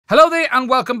Hello there and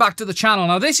welcome back to the channel.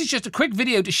 Now this is just a quick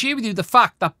video to share with you the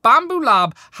fact that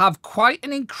Bambulab have quite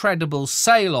an incredible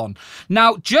sale on.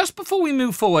 Now just before we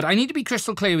move forward, I need to be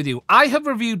crystal clear with you. I have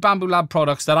reviewed Bambulab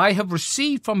products that I have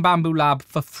received from Bambulab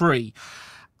for free.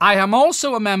 I am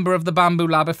also a member of the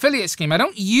Bambulab affiliate scheme. I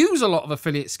don't use a lot of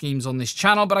affiliate schemes on this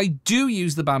channel, but I do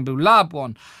use the Bambulab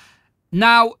one.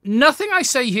 Now, nothing I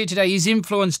say here today is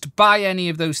influenced by any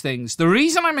of those things. The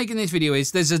reason I'm making this video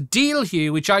is there's a deal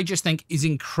here which I just think is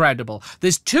incredible.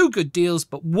 There's two good deals,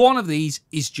 but one of these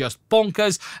is just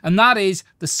bonkers, and that is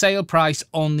the sale price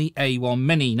on the A1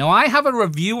 Mini. Now, I have a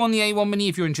review on the A1 Mini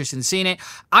if you're interested in seeing it.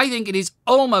 I think it is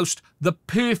almost the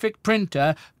perfect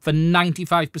printer for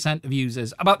 95% of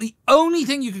users. About the only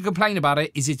thing you can complain about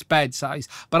it is its bed size,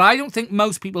 but I don't think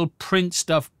most people print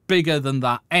stuff bigger than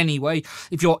that anyway.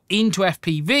 If you're into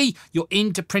FPV, you're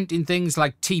into printing things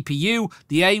like TPU,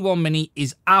 the A1 Mini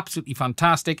is absolutely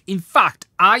fantastic. In fact,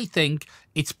 I think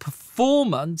its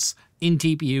performance in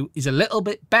TPU is a little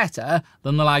bit better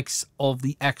than the likes of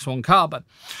the X1 Carbon.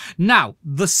 Now,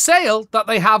 the sale that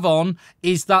they have on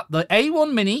is that the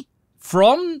A1 Mini,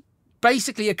 from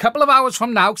basically a couple of hours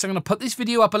from now, because I'm going to put this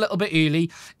video up a little bit early,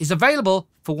 is available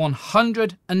for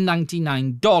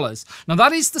 $199. Now,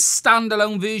 that is the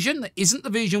standalone version. That isn't the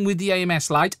version with the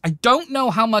AMS Lite. I don't know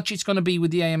how much it's going to be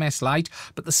with the AMS Lite,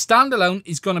 but the standalone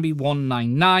is going to be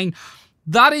 $199.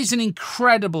 That is an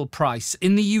incredible price.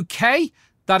 In the UK,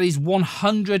 that is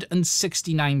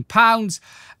 £169.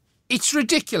 It's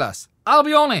ridiculous. I'll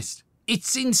be honest.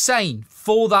 It's insane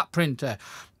for that printer.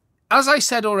 As I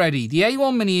said already, the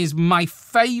A1 Mini is my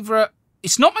favourite.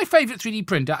 It's not my favourite 3D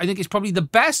printer. I think it's probably the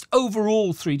best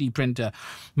overall 3D printer.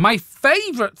 My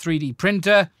favourite 3D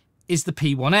printer is the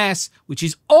P1S, which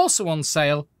is also on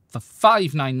sale for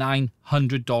 $599,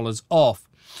 $100 off.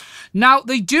 Now,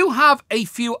 they do have a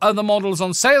few other models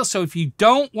on sale, so if you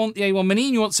don't want the A1 Mini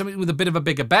and you want something with a bit of a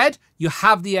bigger bed, you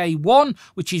have the A1,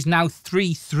 which is now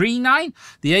 $339.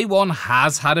 The A1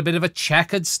 has had a bit of a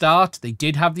checkered start. They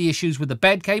did have the issues with the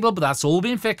bed cable, but that's all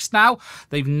been fixed now.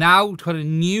 They've now put a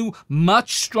new,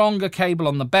 much stronger cable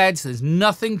on the beds. There's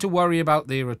nothing to worry about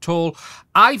there at all.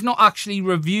 I've not actually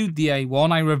reviewed the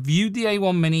A1. I reviewed the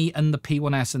A1 Mini and the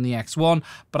P1S and the X1,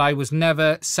 but I was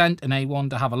never sent an A1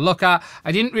 to have a look at.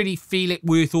 I didn't really feel it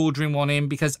worth ordering one in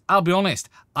because, I'll be honest,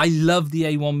 I love the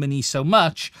A1 Mini so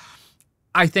much.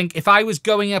 I think if I was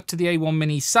going up to the A1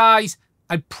 Mini size,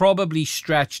 I'd probably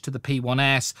stretch to the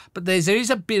P1S, but there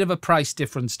is a bit of a price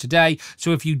difference today.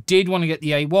 So if you did want to get the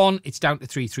A1, it's down to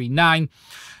 $339.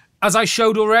 As I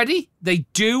showed already, they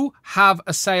do have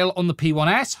a sale on the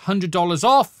P1S, $100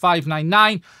 off,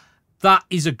 $599. That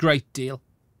is a great deal.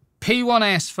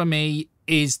 P1S for me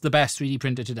is the best 3D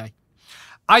printer today.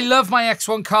 I love my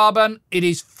X1 Carbon. It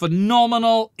is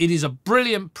phenomenal. It is a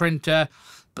brilliant printer,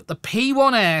 but the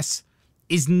P1S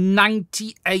is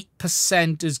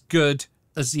 98% as good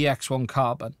as the X1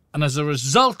 Carbon. And as a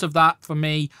result of that, for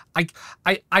me, I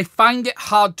find it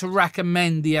hard to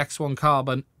recommend the X1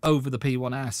 Carbon over the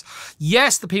P1S.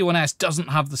 Yes, the P1S doesn't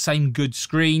have the same good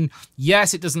screen.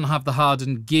 Yes, it doesn't have the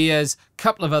hardened gears. A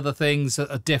couple of other things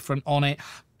that are different on it.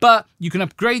 But you can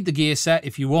upgrade the gear set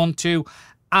if you want to.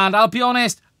 And I'll be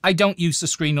honest, I don't use the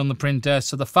screen on the printer,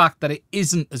 so the fact that it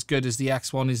isn't as good as the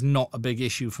X1 is not a big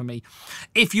issue for me.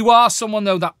 If you are someone,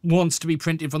 though, that wants to be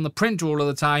printing from the printer all of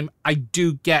the time, I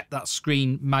do get that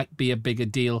screen might be a bigger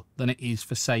deal than it is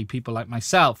for, say, people like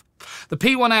myself. The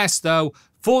P1S, though,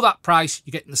 for that price,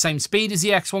 you're getting the same speed as the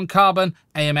X1 Carbon,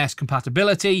 AMS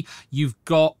compatibility. You've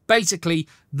got basically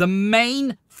the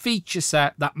main feature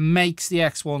set that makes the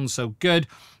X1 so good.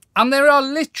 And there are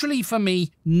literally, for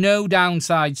me, no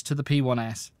downsides to the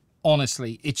P1S.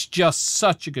 Honestly, it's just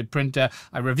such a good printer.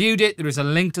 I reviewed it. There is a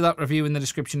link to that review in the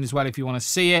description as well if you want to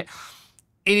see it.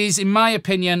 It is, in my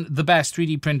opinion, the best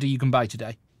 3D printer you can buy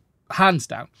today. Hands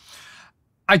down.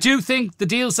 I do think the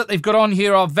deals that they've got on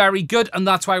here are very good, and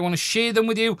that's why I want to share them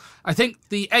with you. I think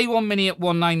the A1 Mini at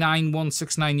 $199,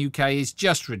 $169 UK is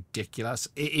just ridiculous.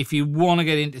 If you want to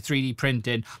get into 3D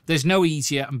printing, there's no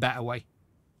easier and better way.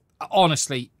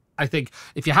 Honestly, I think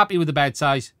if you're happy with the bed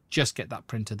size, just get that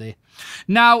printer there.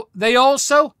 Now, they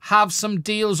also have some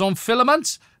deals on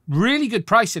filaments. Really good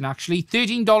pricing, actually.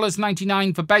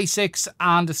 $13.99 for basics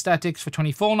and aesthetics for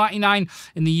 $24.99.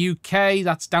 In the UK,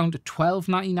 that's down to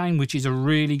 $12.99, which is a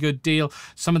really good deal.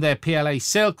 Some of their PLA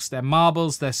silks, their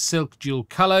marbles, their silk dual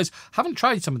colours. Haven't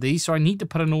tried some of these, so I need to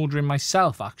put an order in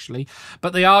myself, actually.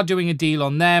 But they are doing a deal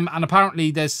on them, and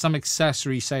apparently there's some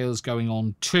accessory sales going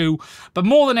on too. But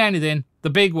more than anything, the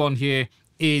big one here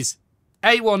is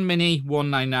A1 Mini,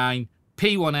 $199,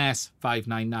 P1S,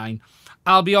 $599.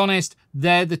 I'll be honest,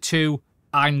 they're the two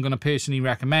I'm going to personally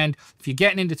recommend. If you're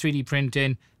getting into 3D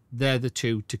printing, they're the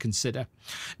two to consider.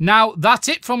 Now, that's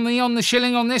it from me on the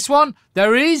shilling on this one.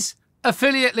 There is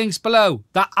affiliate links below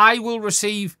that I will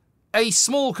receive a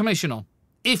small commission on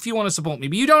if you want to support me,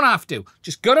 but you don't have to.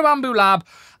 Just go to Bambulab.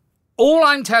 All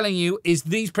I'm telling you is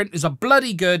these printers are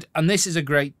bloody good and this is a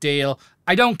great deal.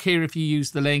 I don't care if you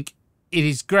use the link. It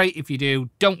is great if you do.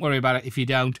 Don't worry about it if you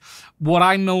don't. What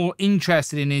I'm more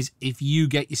interested in is if you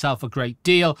get yourself a great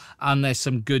deal, and there's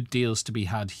some good deals to be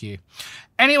had here.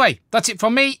 Anyway, that's it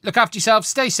from me. Look after yourself.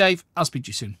 Stay safe. I'll speak to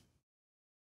you soon.